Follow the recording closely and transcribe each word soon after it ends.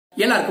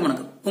எல்லாருக்கும்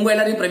வணக்கம். உங்க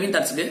எல்லாரையும் பிரவீன்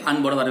தாட்ஸ்க்கு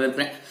அன்போட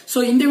வரவேற்கிறேன். சோ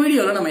இந்த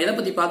வீடியோல நம்ம எதை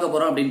பத்தி பார்க்க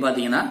போறோம் அப்படின்னு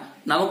பாத்தீங்கன்னா,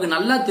 நமக்கு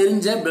நல்லா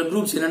தெரிஞ்ச பிளட்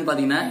குரூப்ஸ் என்னன்னு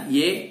பாத்தீங்கன்னா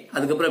ஏ,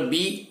 அதுக்கப்புறம்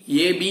பி,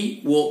 ஏபி,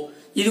 ஓ.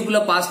 இதுக்குள்ள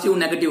பாசிட்டிவ்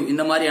நெகட்டிவ்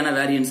இந்த மாதிரியான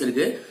வேரியன்ஸ்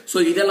இருக்கு. சோ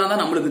இதெல்லாம்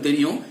தான் நம்மளுக்கு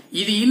தெரியும்.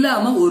 இது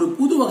இல்லாம ஒரு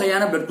புது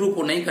வகையான பிளட் குரூப்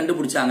ஒன்னையும்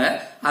கண்டுபிடிச்சாங்க.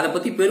 அதை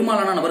பத்தி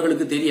பெரும்பாலான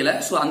நபர்களுக்கு தெரியல.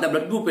 சோ அந்த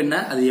பிளட் குரூப்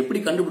என்ன, அதை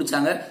எப்படி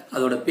கண்டுபிடிச்சாங்க,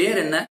 அதோட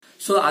பேர் என்ன,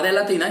 சோ அது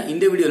எல்லாத்தையும் தான்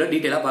இந்த வீடியோல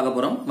டீடைலா பார்க்க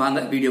போறோம்.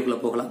 வாங்க வீடியோக்குள்ள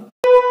போகலாம்.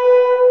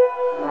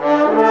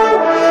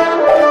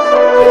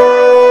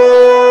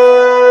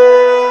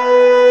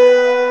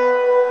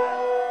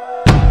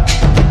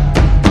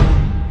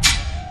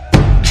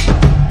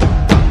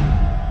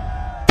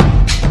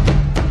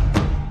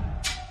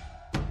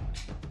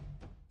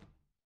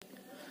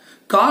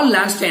 கார்ல்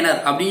லான்ஸ்டைனர்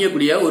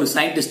அப்படிங்கக்கூடிய ஒரு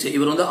சயின்டிஸ்ட்,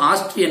 இவர் வந்து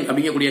ஆஸ்திரியன்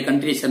அப்படிங்கக்கூடிய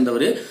கண்ட்ரியை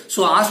சேர்ந்தவர். So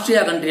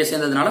Austria கண்ட்ரியை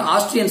சேர்ந்ததுனால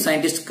Austrian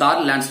scientist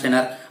curl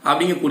Landsteiner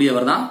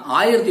அப்படிங்கக்கூடியவர் தான்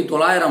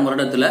 1900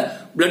 வருடத்துல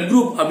பிளட்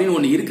குரூப் அப்படின்னு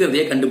ஒண்ணு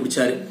இருக்கிறதையே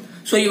கண்டுபிடிச்சாரு.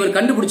 சோ இவர்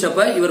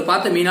கண்டுபிடிச்சப்ப இவர்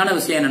பார்த்த மெயினான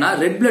விஷயம் என்னன்னா,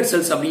 ரெட் பிளட்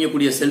செல்ஸ்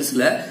அப்படிங்கக்கூடிய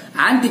செல்ஸ்ல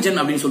ஆன்டிஜன்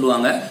அப்படின்னு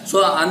சொல்லுவாங்க. சோ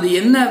அந்த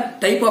என்ன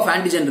டைப் ஆஃப்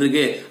ஆன்டிஜன்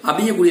இருக்கு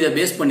அப்படிங்கக்கூடியதை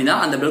பேஸ் பண்ணி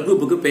தான் அந்த பிளட்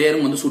குரூப்புக்கு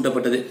பெயரும் வந்து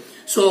சூட்டப்பட்டது.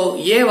 சோ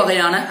ஏ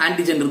வகையான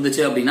ஆன்டிஜன்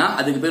இருந்துச்சு அப்படின்னா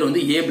அதுக்கு பேர்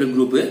வந்து ஏ பிளட்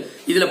குரூப்.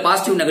 இதுல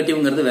பாசிட்டிவ்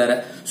நெகட்டிவ்ங்கிறது வேற.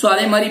 சோ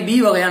அதே மாதிரி பி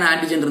வகையான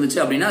ஆன்டிஜன் இருந்துச்சு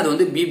அப்படின்னா அது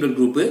வந்து பி பிளட்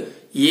குரூப்.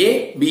 ஏ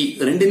பி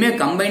ரெண்டுமே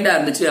கம்பைண்டா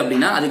இருந்துச்சு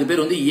அப்படின்னா அதுக்கு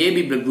பேர் வந்து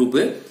ஏபி பிளட்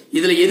குரூப்.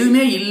 இதுல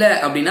எதுவுமே இல்ல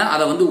அப்படின்னா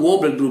அதை வந்து ஓ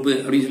பிளட் குரூப்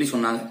அப்படின்னு சொல்லி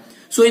சொன்னாங்க.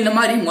 சோ இந்த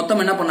மாதிரி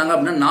மொத்தம் என்ன பண்ணாங்க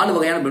அப்படின்னா 4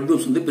 வகையான பிளட்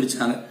குரூப்ஸ் வந்து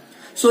பிரிச்சாங்க.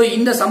 சோ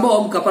இந்த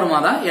சம்பவத்துக்கு அப்புறமா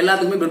தான்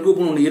எல்லாத்துக்குமே பிளட்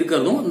குரூப் ஒன்று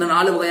இருக்கிறதும் இந்த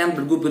 4 வகையான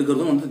பிளட் குரூப்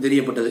இருக்கிறதும் வந்து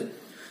தெரியப்பட்டது.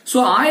 சோ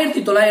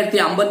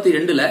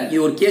 1952ல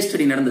இது ஒரு கேஸ்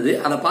ஸ்டடி நடந்தது.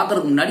 அதை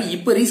பாக்குறதுக்கு முன்னாடி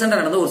இப்ப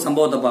ரீசெண்டா நடந்த ஒரு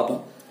சம்பவத்தை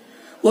பார்ப்போம்.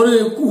 ஒரு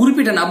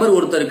குறிப்பிட்ட நபர்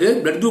ஒருத்தருக்கு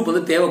பிளட் குரூப்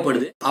வந்து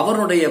தேவைப்படுது.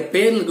 அவருடைய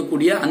பேர்ல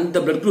இருக்கக்கூடிய அந்த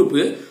பிளட் குரூப்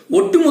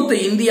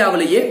ஒட்டுமொத்த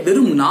இந்தியாவிலேயே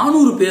வெறும்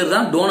 400 பேர்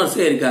தான்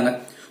டோனர்ஸே இருக்காங்க.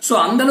 சோ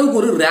அந்த அளவுக்கு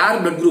ஒரு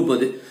ரேர் பிளட் குரூப்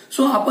அது.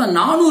 சோ அப்ப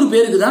 400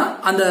 பேருக்கு தான்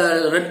அந்த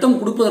ரத்தம்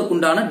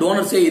கொடுப்பதற்குண்டான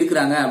டோனர்ஸே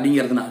இருக்கிறாங்க.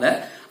 அப்படிங்கறதுனால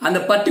அந்த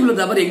பர்டிகுலர்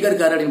நபர் எங்க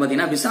இருக்காரு அப்படின்னு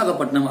பாத்தீங்கன்னா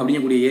விசாகப்பட்டினம்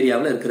அப்படிங்கக்கூடிய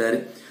ஏரியாவில் இருக்கிறாரு.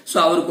 சோ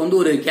அவருக்கு வந்து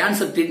ஒரு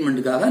கேன்சர்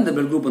ட்ரீட்மெண்ட்டுக்காக இந்த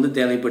பிளட் குரூப் வந்து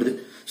தேவைப்படுது.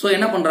 சோ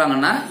என்ன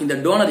பண்றாங்கன்னா, இந்த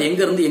டோனர்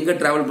எங்க இருந்து எங்க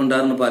டிராவல்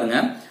பண்றாருன்னு பாருங்க.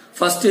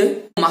 ஃபர்ஸ்ட்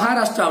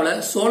மகாராஷ்டிராவில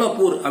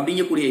சோலாப்பூர்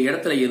அப்படிங்கக்கூடிய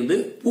இடத்துல இருந்து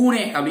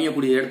பூனே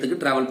அப்படிங்கக்கூடிய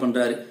இடத்துக்கு டிராவல்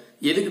பண்றாரு.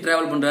 எதுக்கு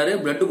டிராவல் பண்றாரு?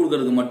 பிளட்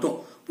கொடுக்கறதுக்கு மட்டும்.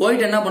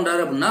 போயிட்டு என்ன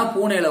பண்றாரு அப்படின்னா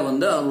பூனேல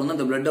வந்து அவர் வந்து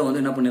அந்த பிளட்டை வந்து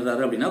என்ன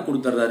பண்ணிடுறாரு அப்படின்னா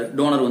கொடுத்துறாரு.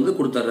 டோனர் வந்து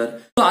கொடுத்துறாரு.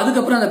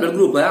 அதுக்கப்புறம் அந்த பிளட்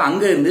குரூப்பை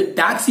அங்க இருந்து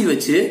டாக்ஸி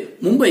வச்சு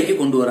மும்பைக்கு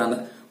கொண்டு வராங்க.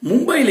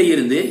 மும்பையில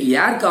இருந்து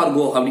ஏர்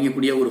கார்கோ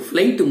அப்படிங்கக்கூடிய ஒரு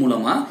பிளைட்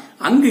மூலமா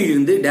அங்க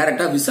இருந்து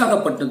டைரக்டா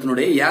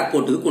விசாகப்பட்டினத்தினுடைய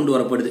ஏர்போர்ட்டுக்கு கொண்டு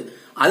வரப்படுது.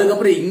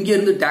 அதுக்கப்புறம் இங்க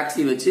இருந்து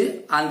டாக்ஸி வச்சு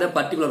அந்த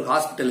பர்டிகுலர்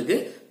ஹாஸ்பிட்டலுக்கு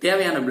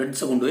தேவையான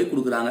பிளட்ஸை கொண்டு போய்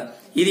கொடுக்குறாங்க.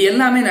 இது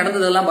எல்லாமே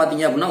நடந்ததெல்லாம்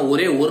பாத்தீங்க அப்படின்னா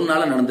ஒரே ஒரு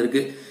நாள்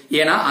நடந்திருக்கு.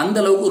 ஏன்னா அந்த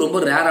அளவுக்கு ரொம்ப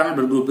ரேரான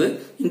பிளட் குரூப்.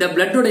 இந்த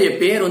பிளட்டோடைய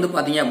பேர் வந்து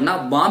பாத்தீங்க அப்படின்னா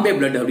பாம்பே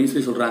பிளட் அப்படின்னு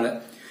சொல்லி சொல்றாங்க.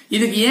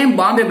 இதுக்கு ஏன்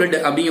பாம்பே பிளட்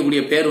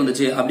அப்படிங்கக்கூடிய பேர்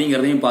வந்துச்சு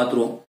அப்படிங்கறதையும்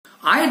பாத்துருவோம்.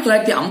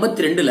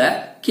 1952ல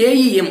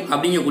KEM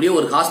அப்படிங்கக்கூடிய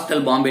ஒரு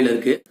ஹாஸ்பிட்டல் பாம்பேல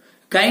இருக்கு.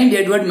 கைண்ட்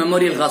எட்வர்ட்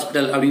மெமோரியல்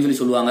ஹாஸ்பிட்டல் அப்படின்னு சொல்லி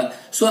சொல்லுவாங்க.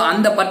 சோ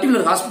அந்த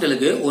பர்டிகுலர்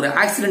ஹாஸ்பிட்டலுக்கு ஒரு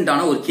ஆக்சிடென்ட்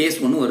ஆன ஒரு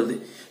கேஸ் ஒன்னு வருது.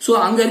 சோ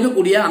அங்க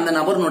இருக்கக்கூடிய அந்த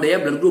நபருடைய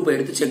பிளட் குரூப்பை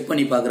எடுத்து செக்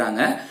பண்ணி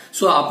பாக்குறாங்க.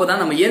 சோ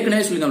அப்பதான் நம்ம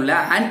ஏற்கனவே சொல்லியிருந்தோம்ல,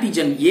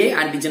 ஆன்டிஜன் ஏ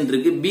ஆன்டிஜன்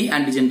இருக்கு, பி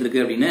ஆன்டிஜன்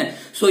இருக்கு அப்படின்னு.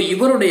 சோ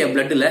இவருடைய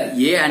பிளட்ல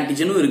ஏ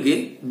ஆன்டிஜனும் இருக்கு,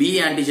 பி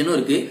ஆன்டிஜனும்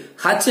இருக்கு,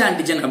 ஹச்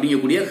ஆன்டிஜன்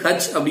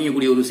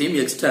அப்படிங்கக்கூடிய ஒரு விஷயம்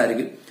எக்ஸ்ட்ரா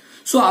இருக்கு.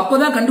 சோ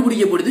அப்பதான்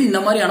கண்டுபிடிக்கப்படுது இந்த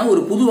மாதிரியான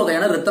ஒரு புது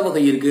வகையான ரத்த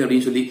வகை இருக்கு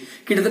அப்படின்னு சொல்லி.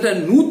 கிட்டத்தட்ட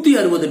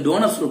 160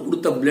 டோனர்ஸ்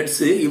கொடுத்த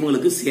பிளட்ஸ்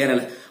இவங்களுக்கு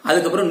சேரல.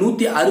 அதுக்கப்புறம்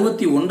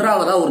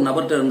 161வதா ஒரு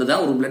நபர்கிட்ட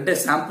இருந்துதான் ஒரு பிளட்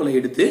சாம்பிளை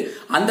எடுத்து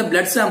அந்த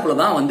பிளட் சாம்பிளை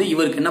தான் வந்து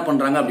இவருக்கு என்ன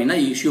பண்றாங்க அப்படின்னா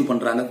இஷ்யூ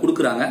பண்றாங்க,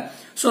 கொடுக்குறாங்க.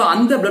 சோ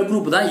அந்த பிளட்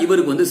குரூப் தான்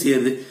இவருக்கு வந்து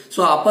சேருது.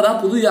 சோ அப்பதான்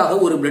புதிதாக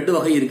ஒரு பிளட்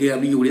வகை இருக்கு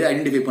அப்படிங்கக்கூடியதை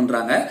ஐடென்டிஃபை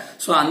பண்றாங்க.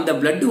 சோ அந்த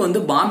பிளட்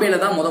வந்து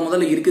பாம்பேல தான்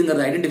முதல்ல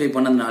இருக்குங்கிறத ஐடென்டிஃபை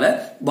பண்ணதுனால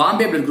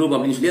பாம்பே பிளட் குரூப்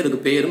அப்படின்னு சொல்லி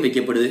அதுக்கு பெயரும்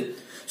வைக்கப்படுது.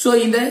 சோ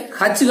இந்த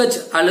HH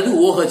அல்லது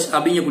OH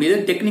அப்படிங்கக்கூடியது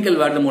டெக்னிக்கல்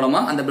வேர்டு மூலமா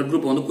அந்த பிளட்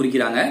குரூப் வந்து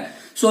குறிக்கிறாங்க.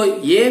 சோ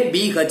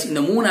ABH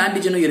இந்த 3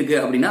 ஆன்டிஜனும் இருக்கு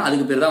அப்படின்னா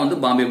அதுக்கு பேர் தான் வந்து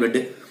பாம்பே பிளட்.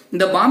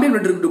 இந்த பாம்பே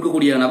பிளட்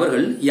இருக்கக்கூடிய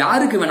நபர்கள்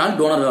யாருக்கு வேணாலும்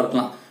டோனரா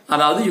இருக்கலாம்.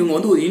 அதாவது இவங்க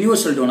வந்து ஒரு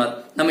யூனிவர்சல் டோனர்.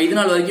 நம்ம இது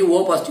நாள் வரைக்கும் ஓ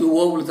பாசிட்டிவ்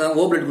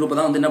ஓ பிளட் குரூப்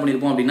தான் வந்து என்ன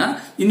பண்ணிருப்போம் அப்படின்னா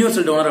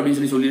யூனிவர்சல் டோனர்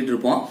அப்படின்னு சொல்லிட்டு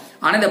இருப்போம்.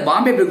 ஆனா இந்த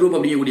Bombay blood group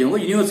அப்படிங்கக்கூடியவங்க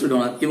universal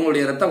toner.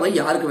 இவங்களுடைய ரத்த வகை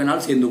யாருக்கு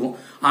வேணாலும் சேர்ந்துக்கும்.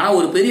 ஆனா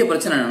ஒரு பெரிய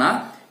பிரச்சனை என்னன்னா,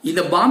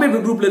 இந்த பாம்பே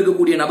பிளட் குரூப்ல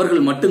இருக்கக்கூடிய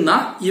நபர்கள்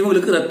மட்டும்தான்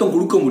இவங்களுக்கு ரத்தம்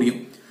கொடுக்க முடியும்.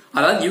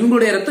 அதாவது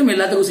இவங்களுடைய ரத்தம்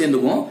எல்லாத்துக்கும்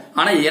சேர்ந்துக்கும்,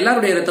 ஆனா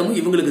எல்லாருடைய ரத்தமும்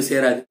இவங்களுக்கு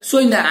சேராது. சோ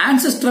இந்த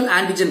ஆன்செஸ்ட்ரல்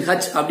ஆன்டிஜன்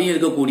ஹச் அப்படின்னு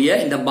இருக்கக்கூடிய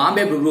இந்த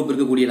பாம்பே பிளட் குரூப்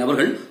இருக்கக்கூடிய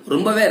நபர்கள்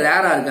ரொம்பவே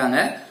ரேரா இருக்காங்க.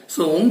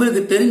 சோ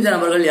உங்களுக்கு தெரிஞ்ச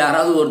நபர்கள்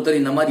யாராவது ஒருத்தர்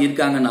இந்த மாதிரி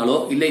இருக்காங்கனாலோ,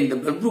 இல்ல இந்த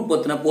பிளட் குரூப்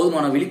பத்தின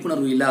போதுமான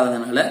விழிப்புணர்வு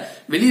இல்லாததுனால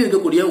வெளியே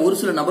இருக்கக்கூடிய ஒரு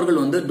சில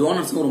நபர்கள் வந்து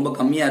டோனர்ஸும் ரொம்ப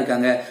கம்மியா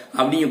இருக்காங்க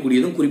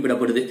அப்படிங்கக்கூடியதும்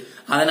குறிப்பிடப்படுது.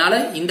 அதனால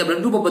இந்த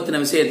பிளட் குரூப்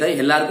பத்தின விஷயத்தை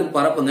எல்லாருக்கும்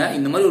பரப்புங்க.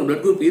 இந்த மாதிரி ஒரு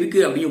பிளட் குரூப்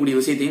இருக்கு அப்படிங்கக்கூடிய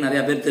விஷயத்தையும்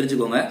நிறைய பேர்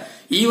தெரிஞ்சுக்கோங்க.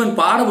 ஈவன்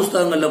பாட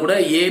புஸ்தகங்கள்ல கூட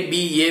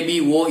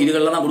ABO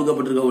இதுகள்லாம் தான்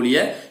கொடுக்கப்பட்டிருக்க ஒழிய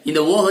இந்த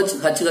OH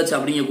HH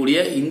அப்படிங்கக்கூடிய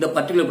இந்த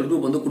பர்டிகுலர் பிளட்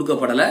குரூப் வந்து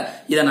கொடுக்கப்படல.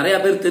 இதை நிறைய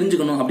பேர்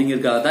தெரிஞ்சுக்கணும்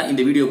அப்படிங்கறதுக்காக தான்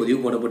இந்த வீடியோ பதிவு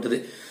போடப்பட்டது.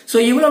 சோ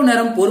இவ்வளவு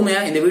நேரம்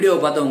பொறுமையா இந்த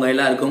வீடியோவை பார்த்த உங்க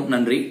எல்லாருக்கும்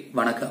நன்றி,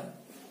 வணக்கம்.